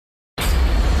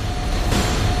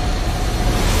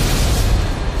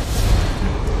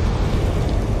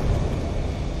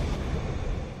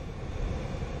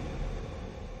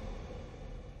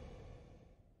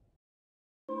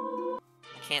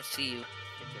can't see you.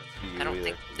 You I don't either.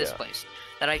 think this Yeah. place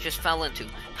that I just fell into.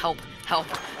 Help! Help!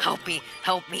 Help me!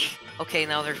 Help me! Okay,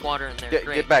 now there's water in there.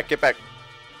 Great. Get back! Get back!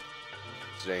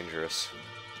 It's dangerous.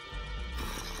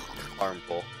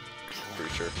 Harmful.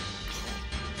 Creature.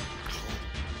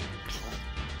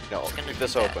 No, keep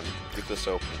this open. Keep this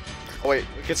open. Oh wait,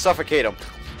 we can suffocate him.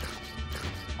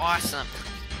 Awesome.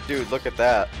 Dude, look at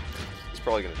that. He's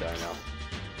probably gonna die now.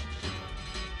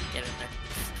 Get in there.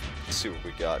 Let's see what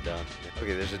we got down here.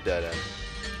 Okay, there's a dead end.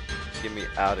 Get me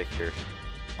out of here.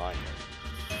 Fine.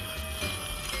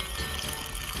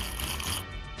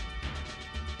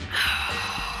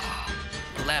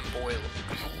 Lamp oil.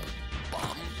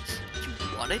 Bombs.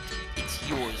 You want it? It's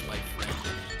yours, my friend.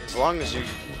 As long as you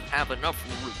Have enough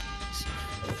rupees.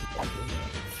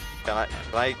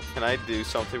 can I do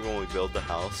something when we build the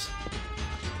house?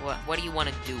 What do you want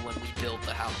to do when we build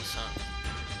the house, huh?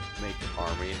 Make an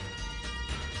army.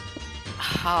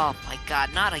 Oh my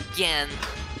god, not again.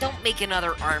 Don't make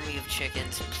another army of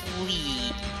chickens,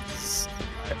 please.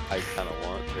 I kinda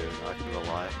want to, not gonna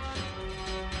lie.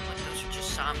 What, those are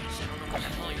just zombies. I don't know what the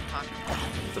hell you're talking about.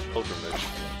 It's a pilgrimage.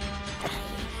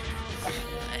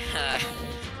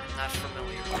 I'm not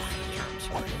familiar with the terms.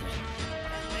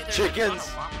 Hey, there's Chickens!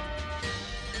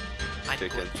 I'm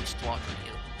Chickens. going to slaughter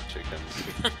you. Chickens.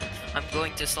 I'm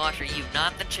going to slaughter you,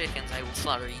 not the chickens. I will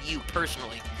slaughter you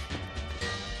personally.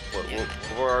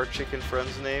 What were our chicken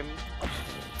friends' name?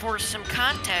 For some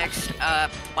context,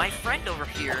 my friend over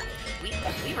here,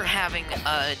 we were having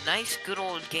a nice good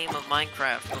old game of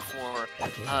Minecraft before,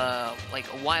 like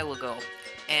a while ago,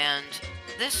 and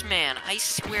this man, I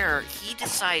swear, he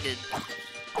decided,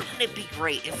 wouldn't it be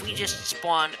great if we just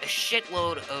spawned a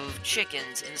shitload of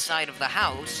chickens inside of the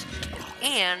house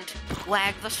and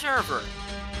lag the server?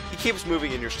 He keeps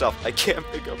moving in your stuff. I can't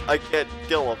pick him. I can't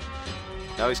kill him.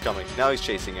 Now he's coming. Now he's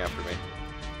chasing after me.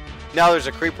 Now there's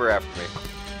a creeper after me.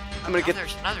 I'm gonna get.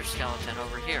 There's another skeleton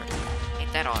over here.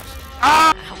 Ain't that awesome?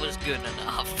 Ah! That was good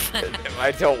enough.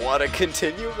 I don't want to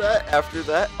continue that after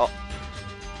that. Oh.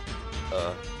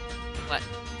 What?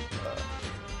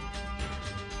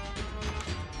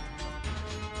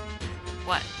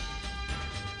 What?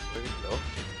 There you go.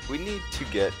 We need to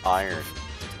get iron.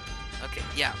 Okay,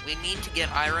 yeah, we need to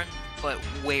get iron, but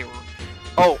where?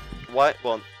 Oh, what?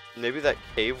 Well, maybe that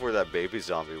cave where that baby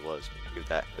zombie was. Maybe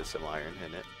that has some iron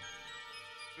in it.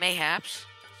 Mayhaps.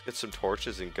 Let's get some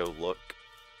torches and go look.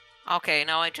 Okay,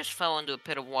 now I just fell into a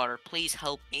pit of water. Please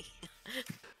help me.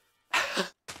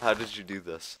 How did you do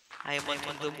this? I am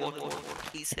under the water.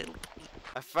 Please help me.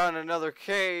 I found another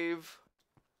cave.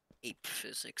 Ape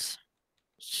physics.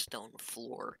 Stone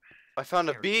floor. I found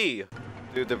a bee.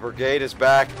 Dude, the brigade is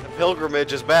back. The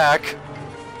pilgrimage is back.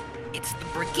 It's the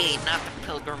brigade, not the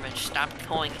pilgrimage. Stop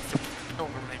calling it the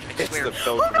pilgrimage, I It's swear. the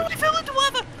pilgrimage. Oh no, I fell into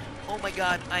lava! Oh my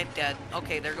god, I'm dead.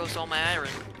 Okay, there goes all my iron.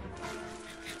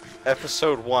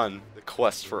 Episode 1, the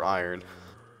quest for iron.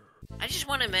 I just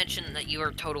want to mention that you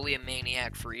are totally a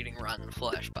maniac for eating rotten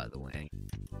flesh, by the way.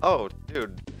 Oh,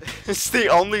 dude. It's the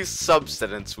only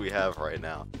substance we have right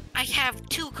now. I have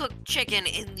 2 cooked chicken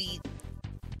in the...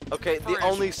 Okay, the Furnace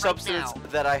only right substance now.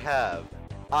 that I have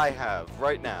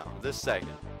right now, this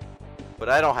second. But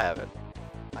I don't have it.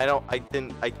 I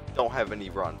don't have any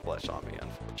rotten flesh on me,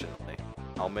 unfortunately.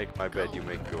 I'll make my bed, you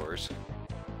make yours.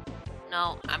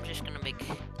 No, I'm just gonna make...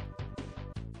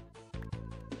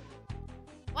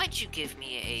 Why'd you give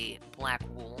me a black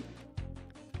wool?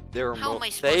 They were How am I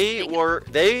supposed to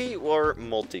make they were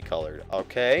multicolored,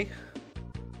 okay?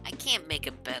 I can't make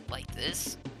a bed like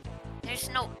this. There's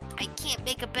no... I can't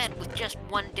make a bed with just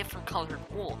one different colored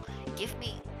wool. Give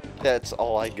me... That's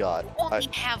all I got. You only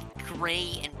have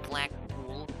gray and black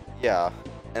wool. Yeah,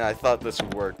 and I thought this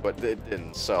would work, but it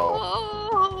didn't, so...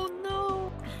 Oh,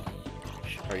 no.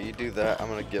 Alright, you do that, I'm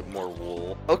gonna get more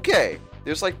wool. Okay,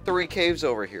 there's like 3 caves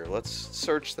over here, let's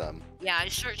search them. Yeah, I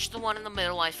searched the one in the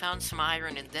middle. I found some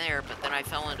iron in there, but then I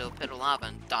fell into a pit of lava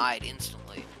and died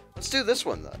instantly. Let's do this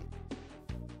one then.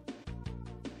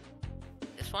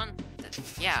 This one?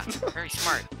 Yeah, very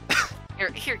smart.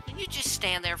 Here, can you just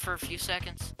stand there for a few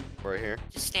seconds? Right here.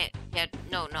 Just stand. Yeah,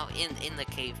 no, in the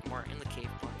cave more, in the cave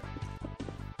more.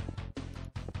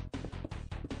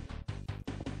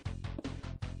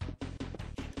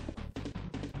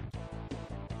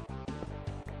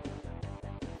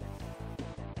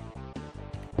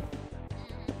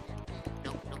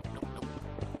 No,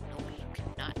 you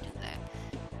cannot do that.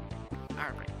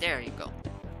 Alright, there you go.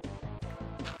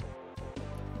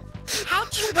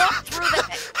 How'd you walk through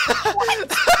that?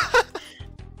 What?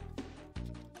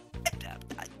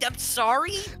 I'm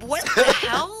sorry? What the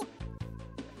hell?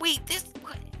 Wait, this...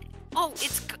 Oh,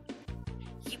 it's...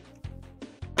 You...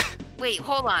 Wait,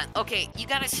 hold on. Okay, you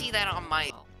gotta see that on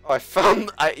my... Oh, I found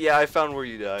where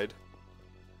you died.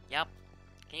 Yep.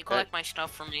 Can you collect my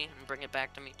stuff for me and bring it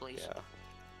back to me, please? Yeah.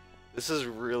 This is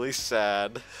really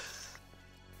sad.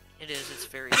 It is, it's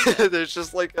very sad. There's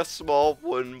just like a small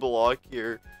wooden block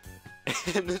here.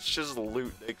 And it's just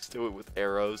loot next to it with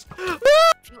arrows.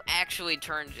 If you actually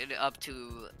turned it up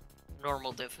to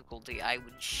normal difficulty, I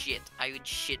would shit. I would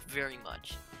shit very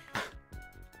much.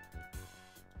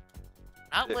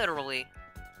 Not literally.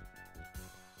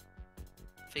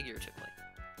 Figuratively.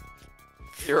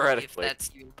 Theoretically. If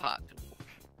that's even possible.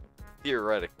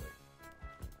 Theoretically.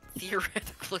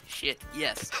 Theoretical shit,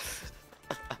 yes.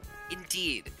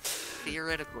 Indeed.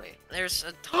 Theoretically. There's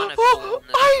a ton of coal in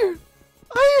this. Iron!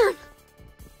 Iron!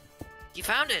 You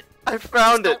found it! I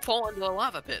found Just it! Don't fall into a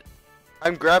lava pit.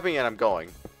 I'm grabbing it, I'm going.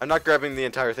 I'm not grabbing the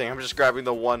entire thing, I'm just grabbing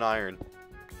the one iron.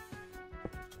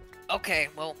 Okay,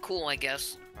 well, cool, I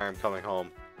guess. I'm coming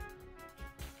home.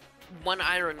 One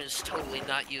iron is totally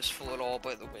not useful at all,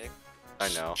 by the way. I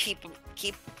know. Keep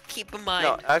in mind.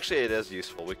 No, actually it is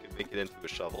useful. We could make it into a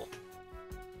shovel.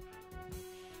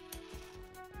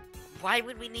 Why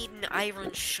would we need an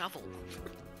iron shovel?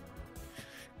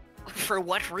 For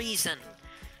what reason?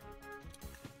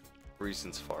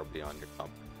 Reasons far beyond your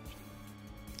comprehension.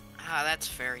 Ah, that's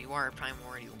fair. You are a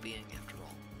primordial being, after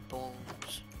all.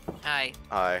 Bones. Hi.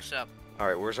 Hi. What's up?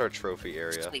 Alright, where's our trophy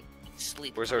area? Sleep.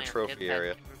 Sleep. Where's Come our here. trophy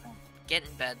area? Get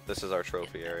in bed. This is our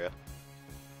trophy area.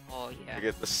 Oh, yeah. I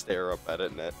get to stare up at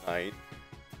it at night.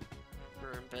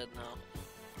 We're in bed now.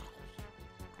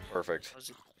 Perfect.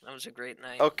 That was a great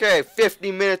night. Okay,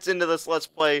 50 minutes into this Let's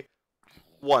Play.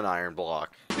 One iron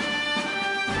block.